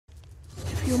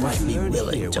You might be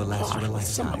willing to will last part you a with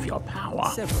some of lifetime. your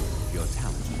power. Several of your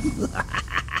talents.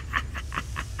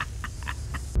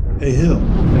 Hey, Hill.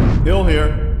 Hill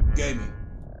here. Gaming.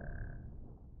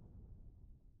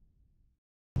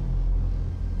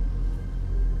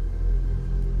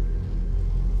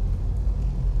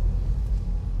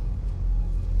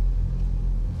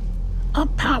 A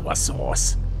power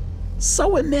source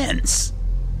so immense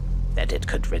that it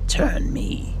could return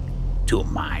me to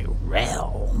my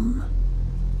realm.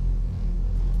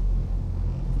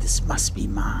 This must be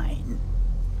mine.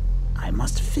 I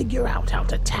must figure out how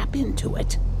to tap into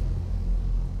it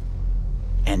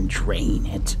and drain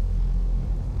it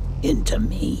into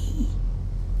me.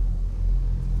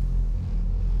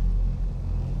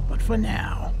 But for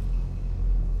now,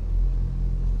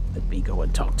 let me go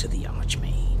and talk to the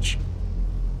Archmage.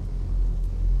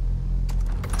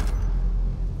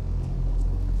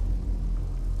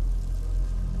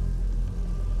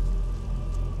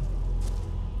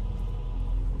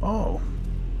 Oh,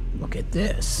 look at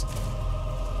this.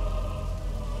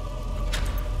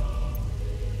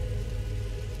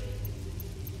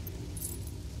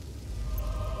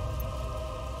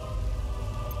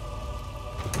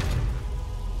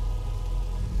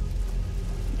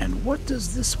 And what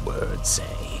does this word say?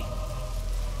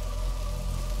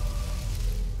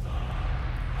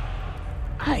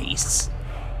 Ice.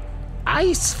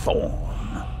 Ice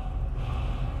form.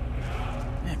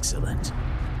 Excellent.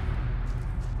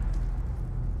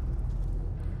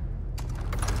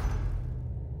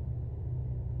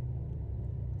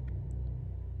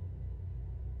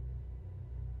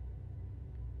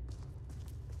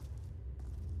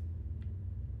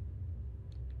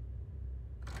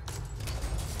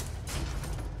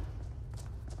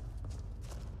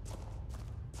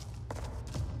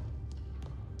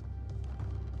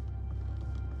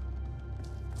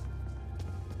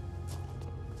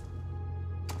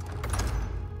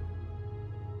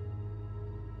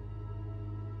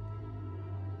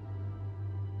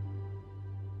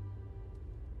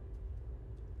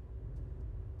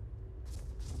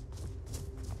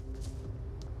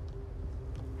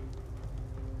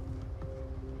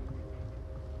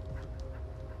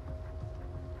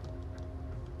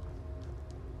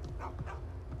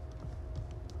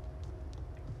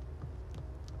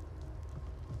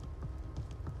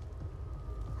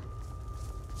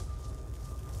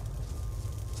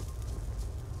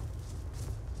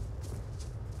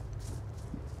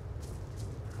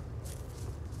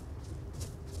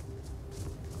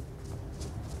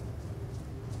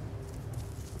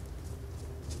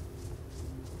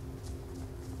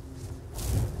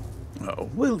 Oh,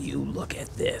 will you look at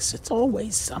this? It's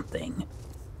always something.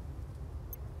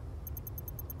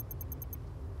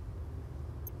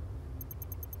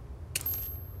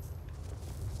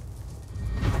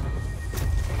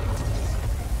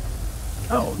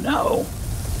 Oh no!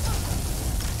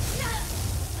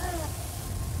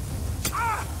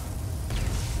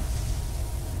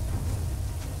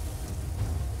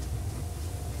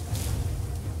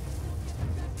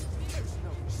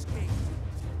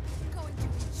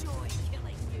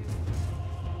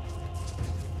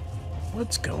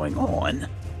 What's going on?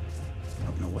 I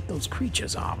don't know what those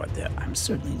creatures are, but I'm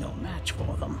certainly no match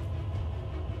for them.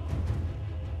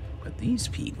 But these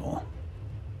people...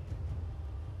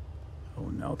 Oh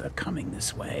no, they're coming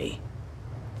this way.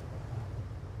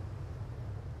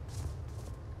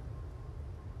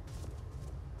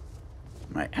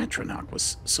 My Atronach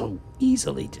was so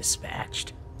easily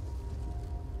dispatched.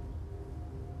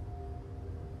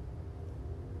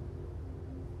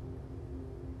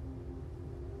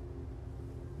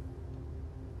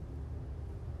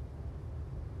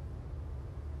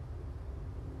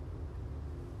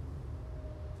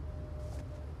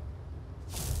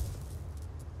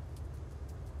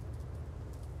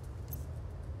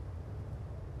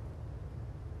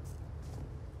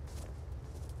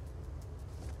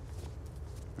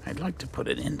 I'd like to put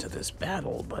an end to this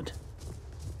battle, but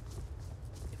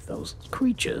if those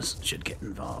creatures should get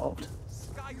involved...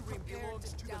 Skyrim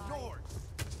belongs to the Lord.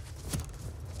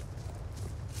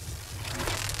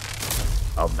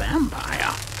 A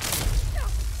vampire?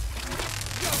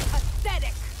 You're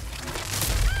pathetic.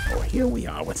 Oh, here we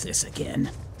are with this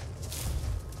again.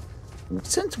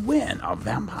 Since when are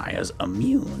vampires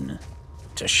immune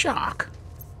to shock?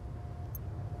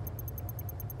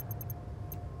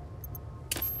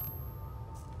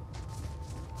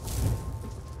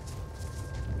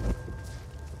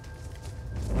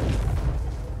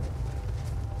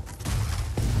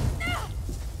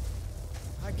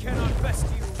 I cannot best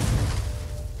you.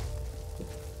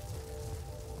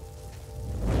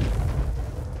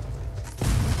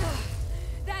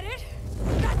 That it?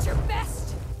 That's your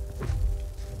best?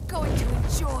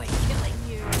 enjoy killing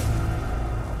you.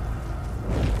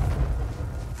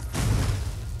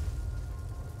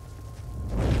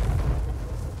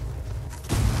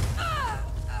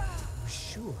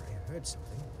 Sure, I heard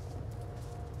something.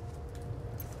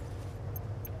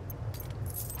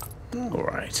 All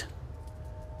right.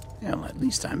 Well, at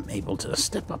least I'm able to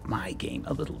step up my game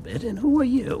a little bit. And who are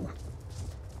you?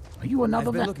 Are you another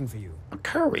I've been looking for you. a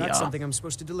courier? Got something I'm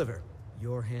supposed to deliver.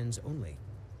 Your hands only.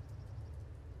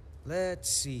 Let's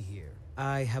see here.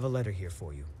 I have a letter here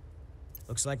for you.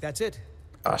 Looks like that's it.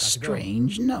 A Got to go.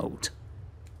 strange note.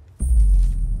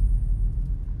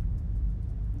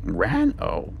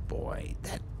 Oh boy,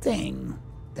 that thing,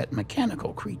 that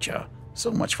mechanical creature.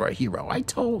 So much for a hero. I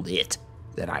told it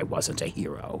that I wasn't a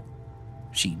hero.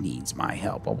 She needs my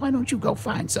help. Well, why don't you go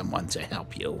find someone to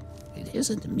help you? It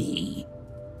isn't me.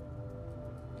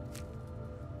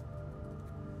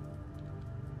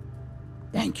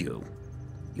 Thank you.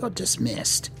 You're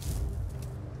dismissed.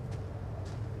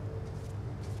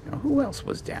 Now, who else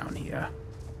was down here?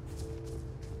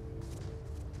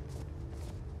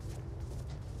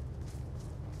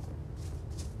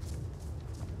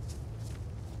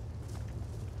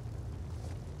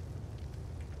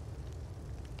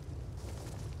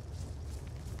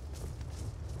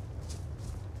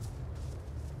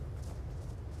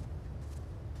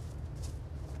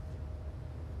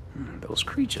 Those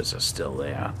creatures are still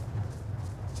there.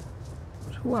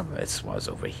 But whoever this was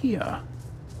over here, are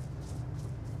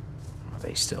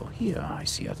they still here? I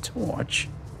see a torch.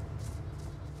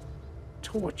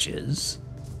 Torches.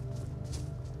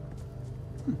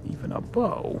 Even a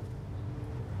bow.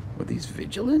 Were these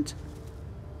vigilant?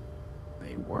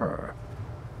 They were.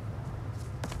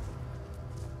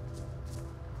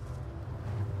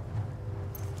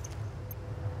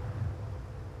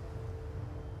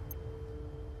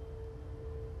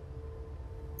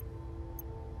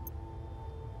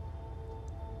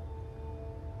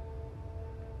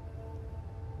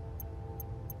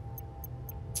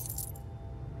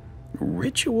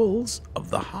 Rituals of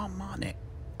the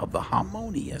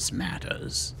harmonious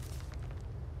matters.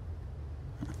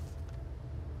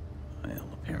 Well,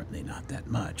 apparently not that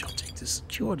much. I'll take this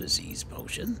cure disease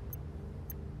potion.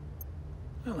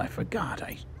 Well, I forgot.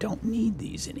 I don't need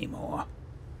these anymore.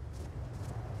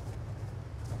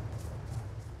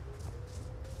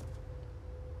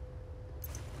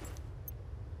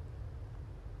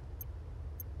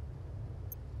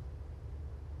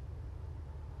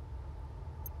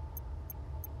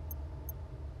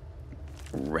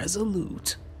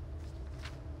 Resolute.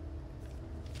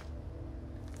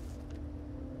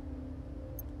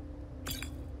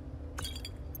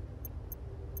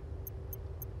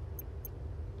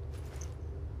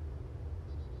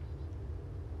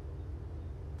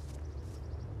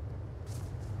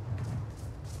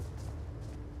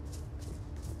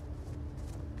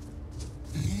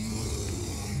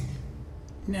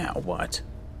 Now what?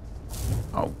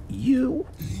 Oh, you?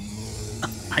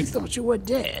 I thought you were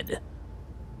dead.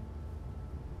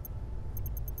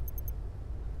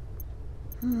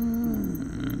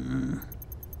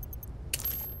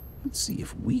 Let's see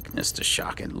if weakness to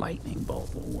shock and lightning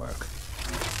bolt will work.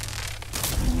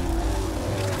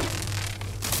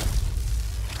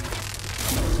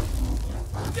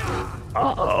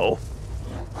 Uh-oh.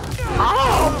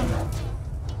 Oh!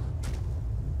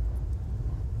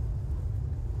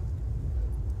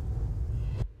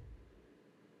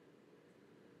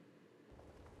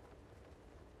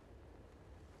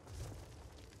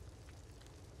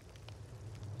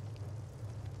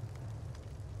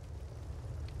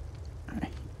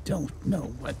 Don't know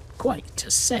what quite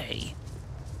to say.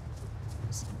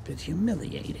 It's a bit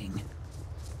humiliating.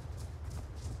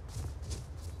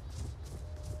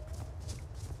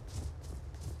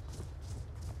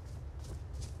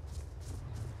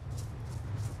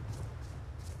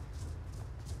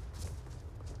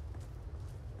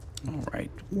 All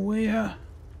right, where?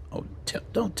 Oh,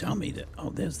 don't tell me that. Oh,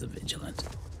 there's the vigilant.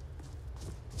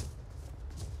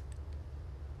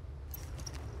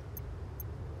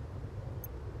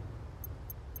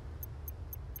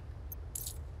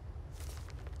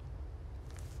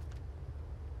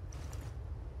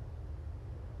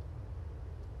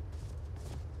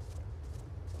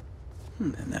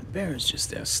 And that bear is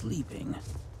just there sleeping.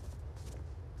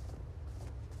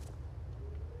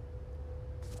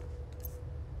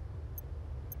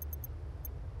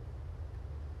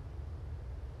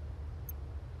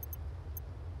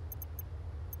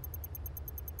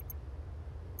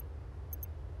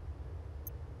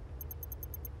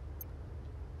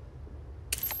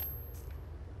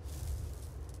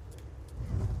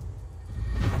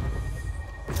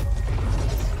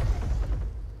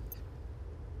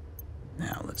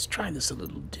 let's try this a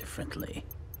little differently.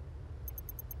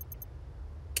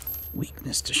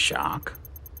 Weakness to shock.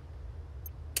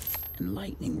 And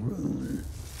lightning rune.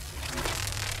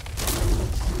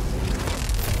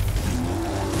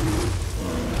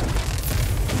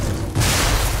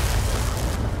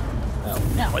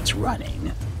 Oh, now it's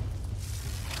running.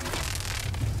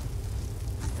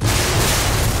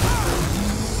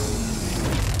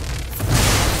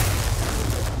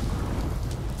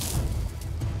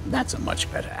 That's a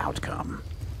much better outcome.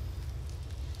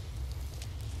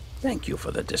 Thank you for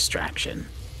the distraction.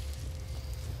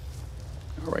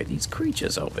 Alright, these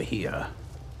creatures over here.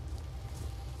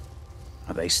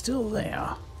 Are they still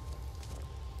there?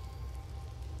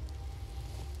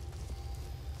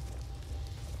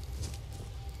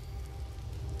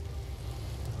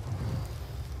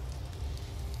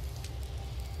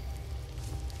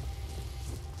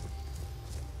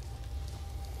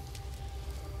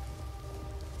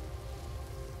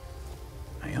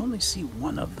 I only see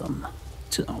one of them.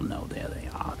 Two. Oh no, there they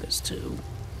are. There's two.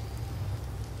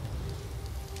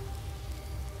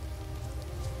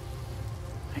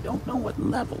 I don't know what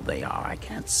level they are. I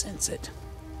can't sense it.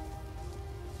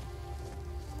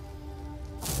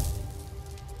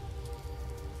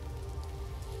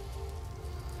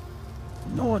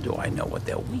 Nor do I know what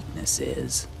their weakness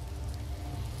is.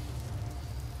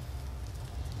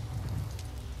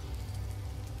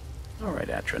 Alright,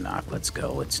 Atronach, let's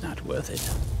go. It's not worth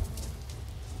it.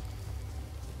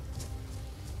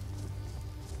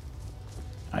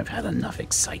 I've had enough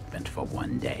excitement for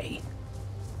one day.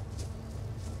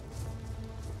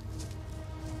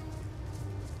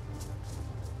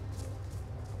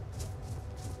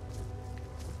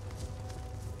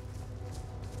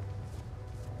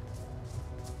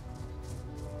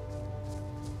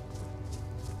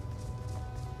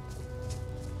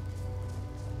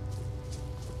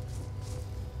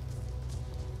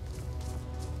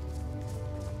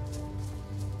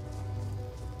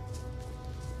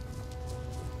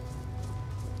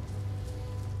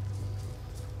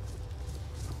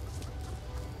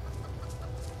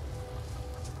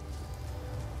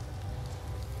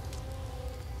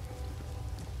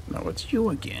 No, it's you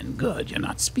again. Good, you're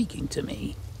not speaking to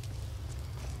me.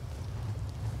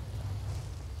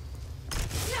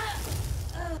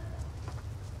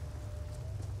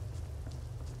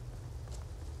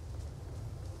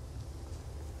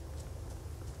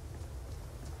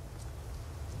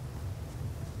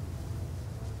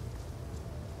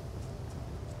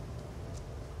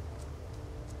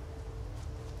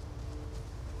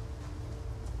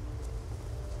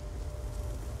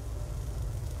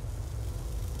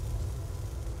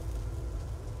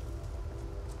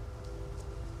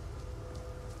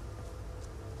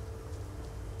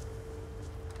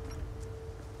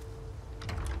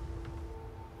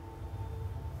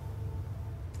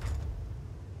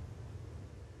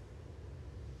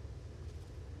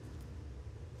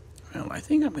 Well, I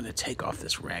think I'm going to take off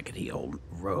this raggedy old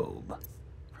robe.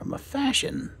 From a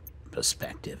fashion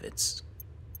perspective, it's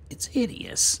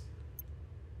hideous.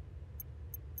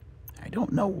 I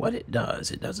don't know what it does.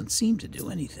 It doesn't seem to do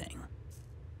anything.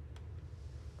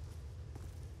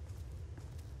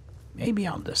 Maybe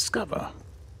I'll discover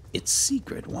its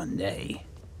secret one day.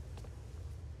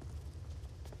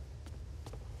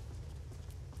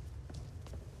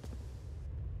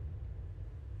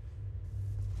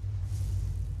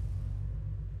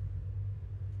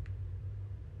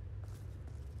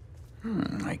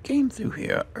 I came through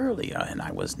here earlier and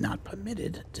I was not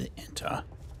permitted to enter.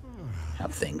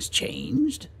 Have things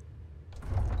changed?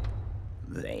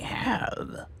 They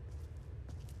have.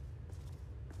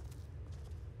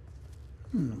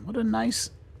 What a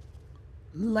nice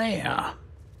lair.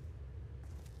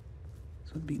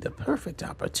 This would be the perfect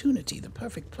opportunity, the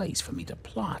perfect place for me to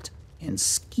plot and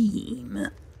scheme.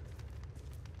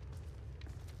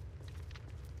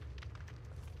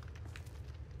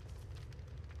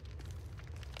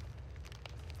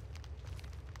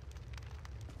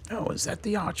 Oh, is that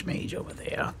the Archmage over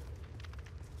there?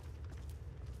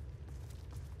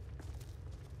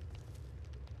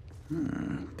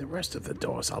 The rest of the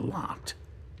doors are locked.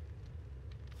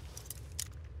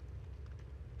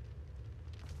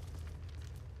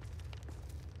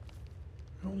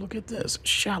 Oh, look at this.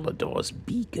 Shalador's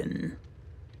beacon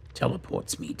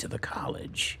teleports me to the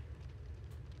college.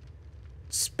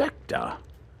 Spectre,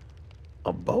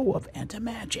 a bow of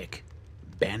anti-magic,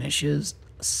 banishes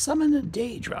Summon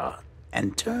Daedra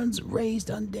and turns raised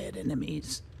undead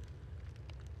enemies.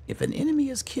 If an enemy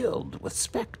is killed with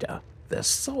Spectre, their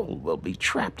soul will be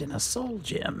trapped in a soul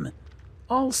gem.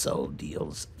 Also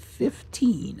deals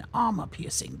 15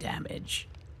 armor-piercing damage.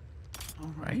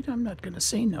 Alright, I'm not going to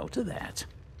say no to that.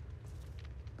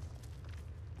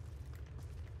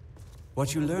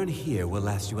 What you learn here will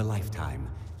last you a lifetime.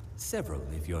 Several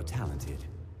if you're talented.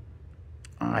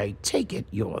 I take it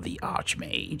you're the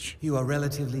Archmage. You are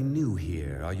relatively new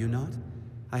here, are you not?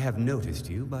 I have noticed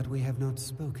you, but we have not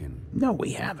spoken. No,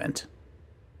 we haven't.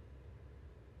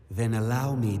 Then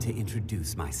allow me to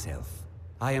introduce myself.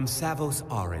 I am Savos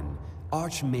Arin,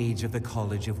 Archmage of the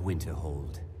College of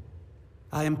Winterhold.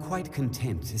 I am quite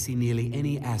content to see nearly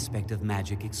any aspect of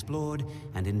magic explored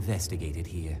and investigated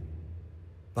here.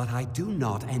 But I do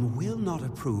not and will not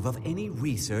approve of any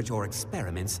research or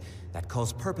experiments that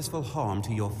cause purposeful harm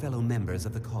to your fellow members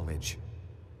of the college.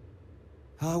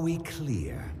 Are we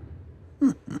clear?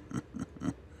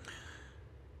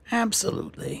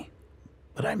 Absolutely.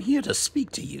 But I'm here to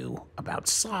speak to you about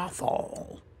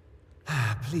Saarthal.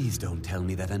 Please don't tell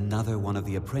me that another one of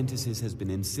the apprentices has been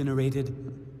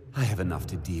incinerated. I have enough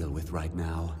to deal with right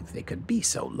now. If they could be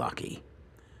so lucky.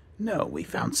 No, we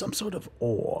found some sort of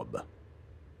orb.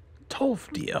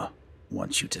 Tolfdir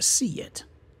wants you to see it.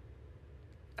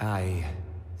 I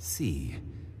see.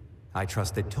 I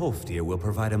trust that Tolfdir will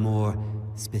provide a more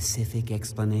specific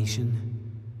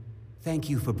explanation. Thank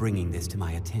you for bringing this to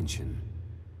my attention.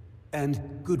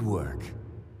 And good work.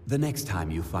 The next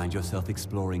time you find yourself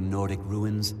exploring Nordic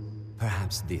ruins,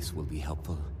 perhaps this will be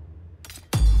helpful.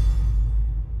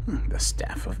 The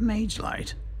Staff of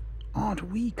Magelight. Aren't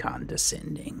we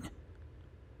condescending?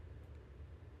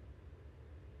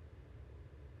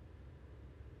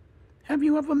 Have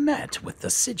you ever met with the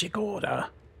Psijic Order?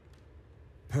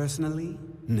 Personally?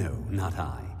 No, not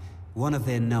I. One of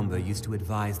their number used to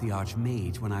advise the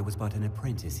Archmage when I was but an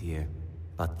apprentice here.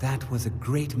 But that was a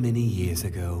great many years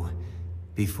ago,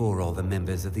 before all the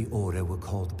members of the Order were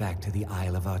called back to the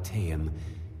Isle of Artaeum,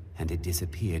 and it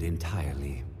disappeared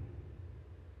entirely.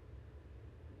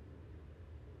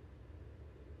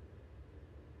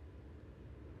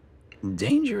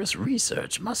 Dangerous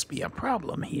research must be a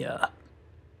problem here.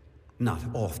 Not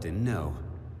often, no.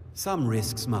 Some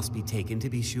risks must be taken, to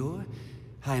be sure.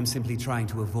 I am simply trying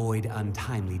to avoid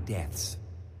untimely deaths.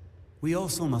 We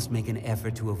also must make an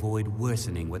effort to avoid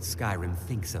worsening what Skyrim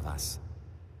thinks of us.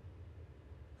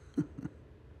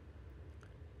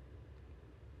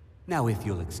 Now, if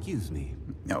you'll excuse me.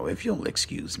 No, if you'll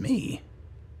excuse me.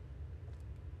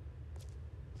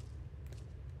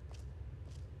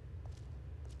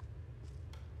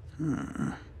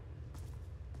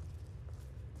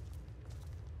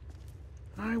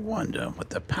 I wonder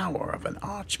what the power of an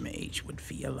Archmage would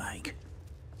feel like.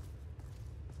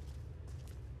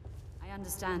 I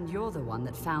understand you're the one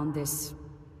that found this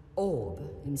orb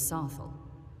in Saarthal.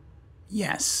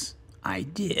 Yes, I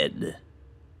did.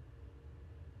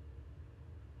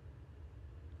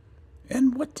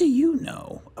 And what do you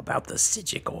know about the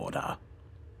Psijic Order?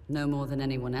 No more than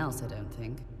anyone else, I don't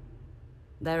think.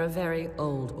 They're a very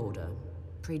old order,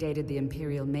 predated the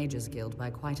Imperial Mages Guild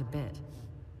by quite a bit.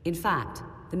 In fact,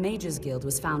 the Mages Guild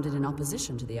was founded in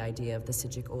opposition to the idea of the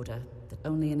Psijic Order, that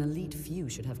only an elite few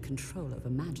should have control over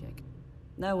magic.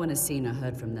 No one has seen or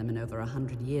heard from them in over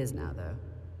 100 years now, though.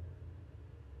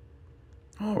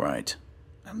 All right.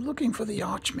 I'm looking for the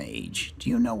Archmage. Do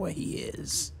you know where he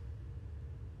is?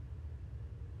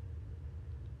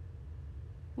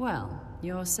 Well,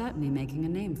 you're certainly making a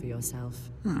name for yourself.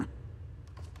 Well,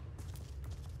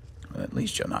 at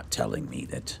least you're not telling me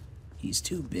that he's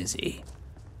too busy.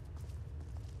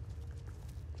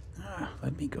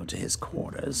 Let me go to his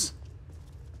quarters.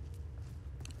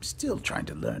 I'm still trying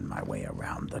to learn my way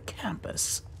around the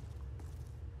campus.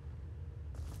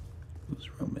 Whose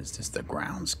room is this? The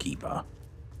groundskeeper.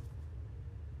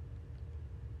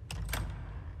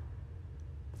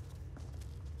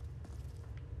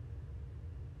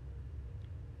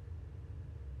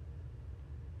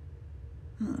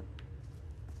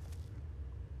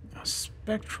 A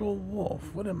spectral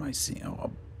wolf. What am I seeing?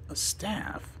 Oh, a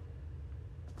staff.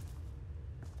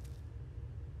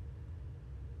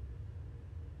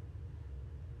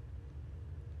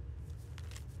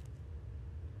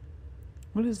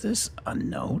 What is this? A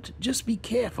note? Just be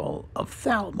careful of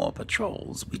Thalmor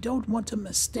patrols. We don't want to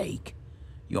mistake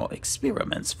your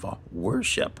experiments for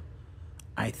worship.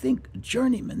 I think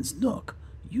Journeyman's Nook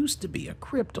used to be a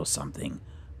crypt or something,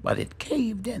 but it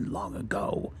caved in long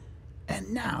ago,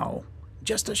 and now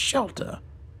just a shelter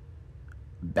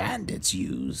bandits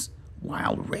use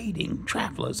while raiding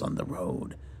travelers on the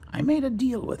road. I made a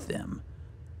deal with them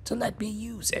to let me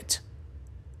use it.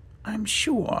 I'm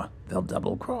sure they'll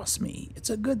double-cross me. It's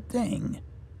a good thing.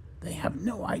 They have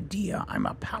no idea I'm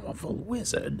a powerful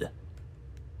wizard.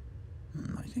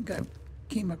 I think I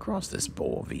came across this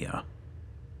Borvia.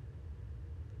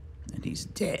 And he's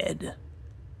dead.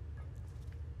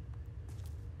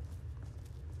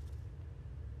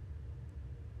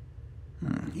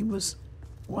 He was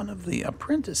one of the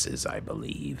apprentices, I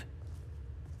believe.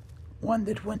 One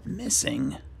that went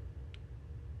missing.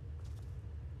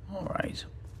 Alright.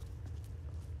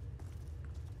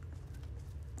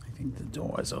 I think the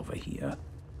door is over here.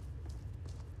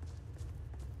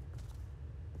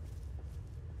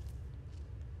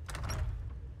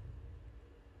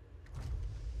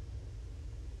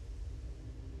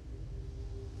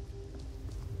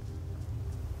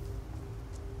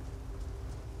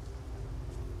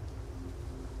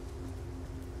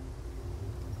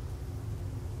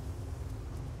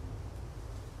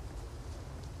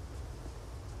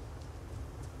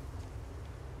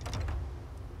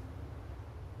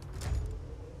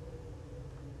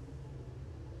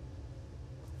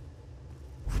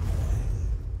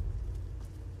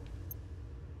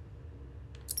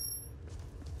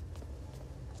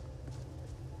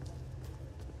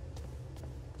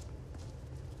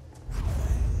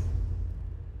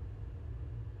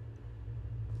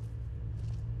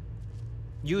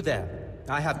 You there.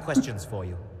 I have questions for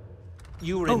you.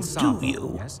 You were in Oh, do Saarthal,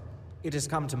 you? yes? It has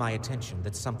come to my attention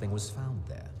that something was found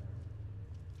there.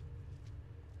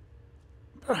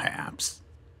 Perhaps.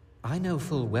 I know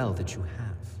full well that you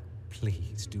have.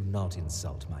 Please do not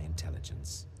insult my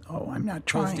intelligence. Oh, I'm not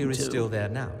trying to. Tolstir is still there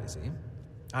now, is he?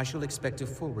 I shall expect a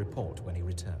full report when he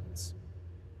returns.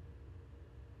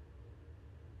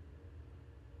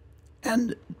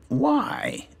 And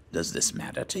why does this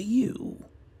matter to you?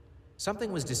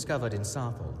 Something was discovered in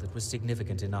Saarthal that was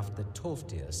significant enough that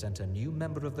Tolstir sent a new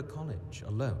member of the college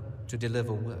alone to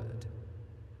deliver word.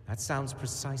 That sounds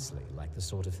precisely like the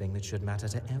sort of thing that should matter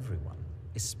to everyone,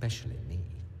 especially me.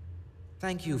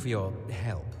 Thank you for your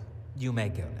help. You may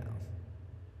go now.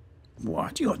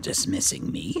 What? You're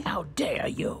dismissing me? How dare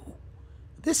you?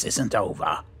 This isn't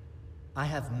over. I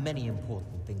have many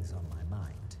important things on my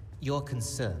mind. Your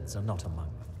concerns are not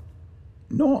among them.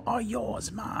 Nor are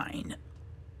yours mine.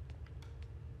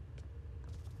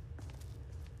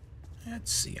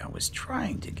 Let's see, I was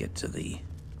trying to get to the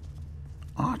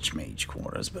Archmage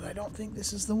quarters, but I don't think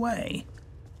this is the way.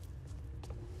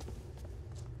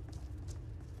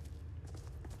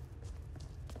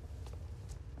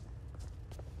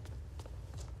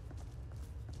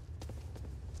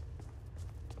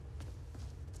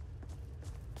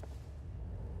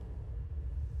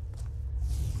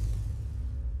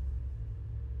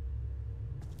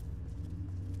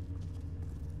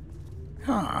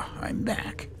 Ah, I'm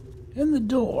back. And the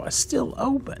door is still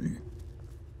open.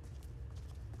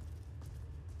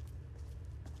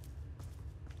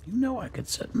 You know I could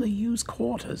certainly use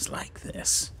quarters like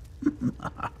this. This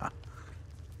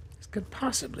could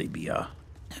possibly be an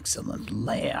excellent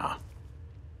lair.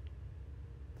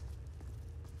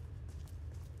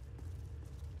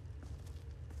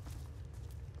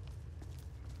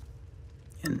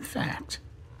 In fact,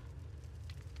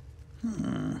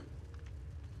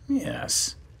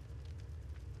 yes.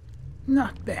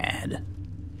 Not bad.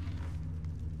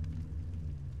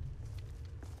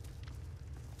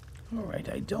 Alright,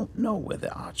 I don't know where the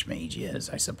Archmage is.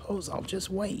 I suppose I'll just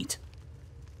wait.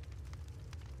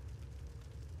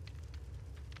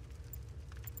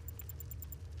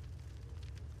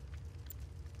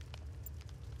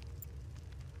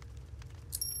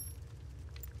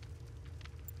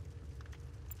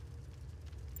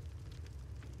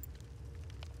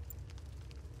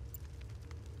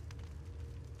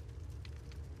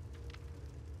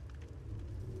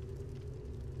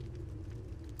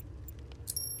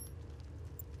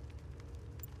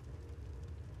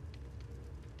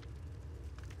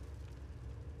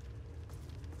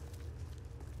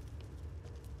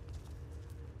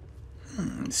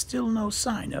 Still no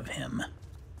sign of him.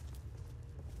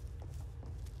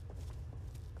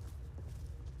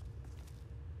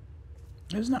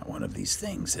 There's not one of these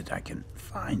things that I can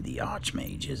find the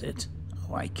Archmage, is it?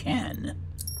 Oh, I can.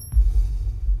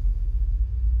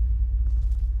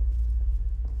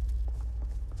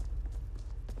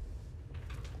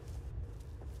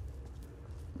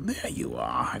 There you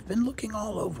are. I've been looking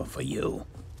all over for you.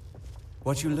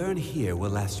 What you learn here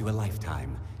will last you a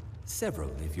lifetime.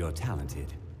 Several, if you're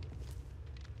talented.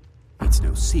 It's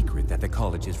no secret that the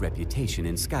college's reputation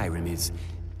in Skyrim is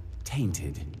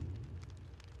tainted.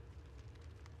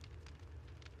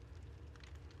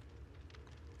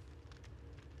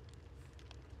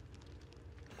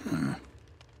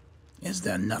 Is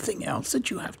there nothing else that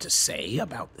you have to say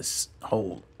about this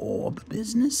whole orb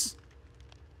business?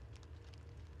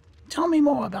 Tell me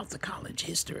more about the college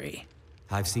history.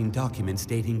 I've seen documents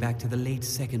dating back to the late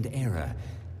Second Era.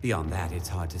 Beyond that, it's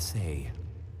hard to say.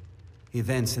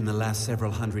 Events in the last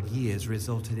several hundred years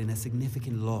resulted in a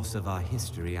significant loss of our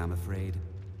history, I'm afraid.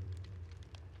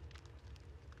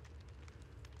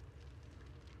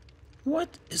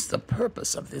 What is the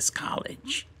purpose of this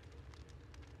college?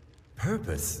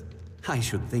 Purpose? I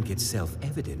should think it's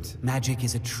self-evident. Magic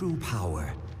is a true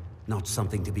power, not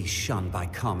something to be shunned by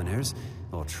commoners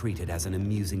or treated as an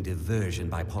amusing diversion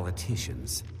by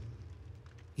politicians.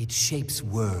 It shapes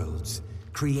worlds,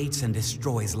 creates and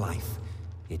destroys life.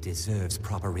 It deserves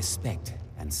proper respect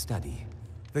and study.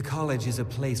 The college is a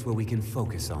place where we can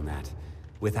focus on that,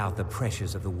 without the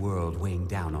pressures of the world weighing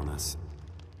down on us.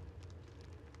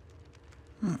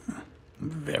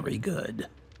 Very good.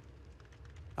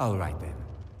 All right then.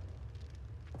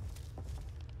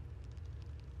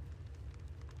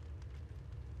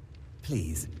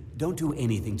 Please, don't do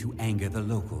anything to anger the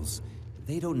locals.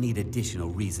 They don't need additional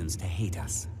reasons to hate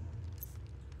us.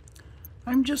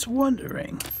 I'm just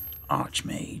wondering,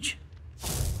 Archmage,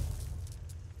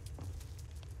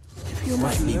 if you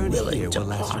might be willing to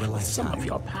part with some of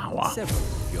your power. Several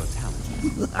of your talents.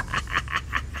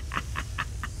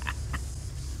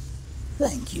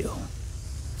 Thank you.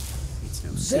 It's no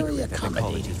Very secret that the college's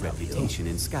accommodating of you. reputation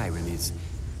in Skyrim is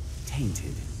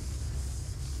tainted.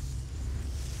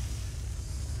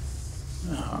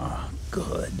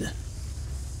 Good.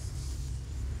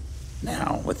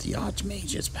 Now, with the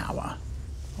Archmage's power,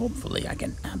 hopefully I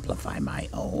can amplify my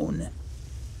own.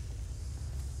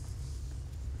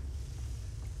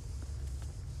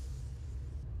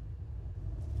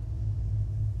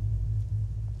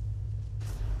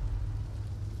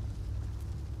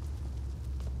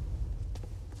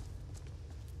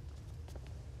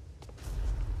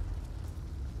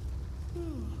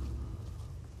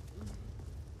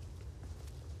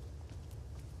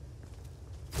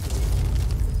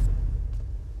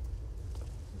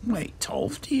 Wait,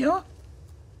 Tolfdir?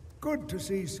 Good to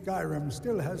see Skyrim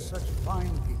still has such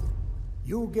fine people.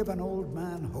 You give an old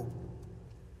man hope.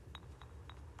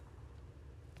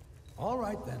 All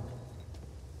right then.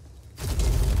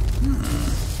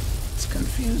 It's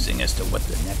confusing as to what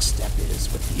the next step is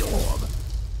with the orb.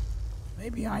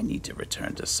 Maybe I need to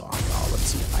return to Saarthal and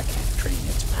see if I can't drain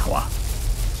its power.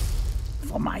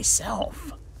 For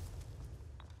myself.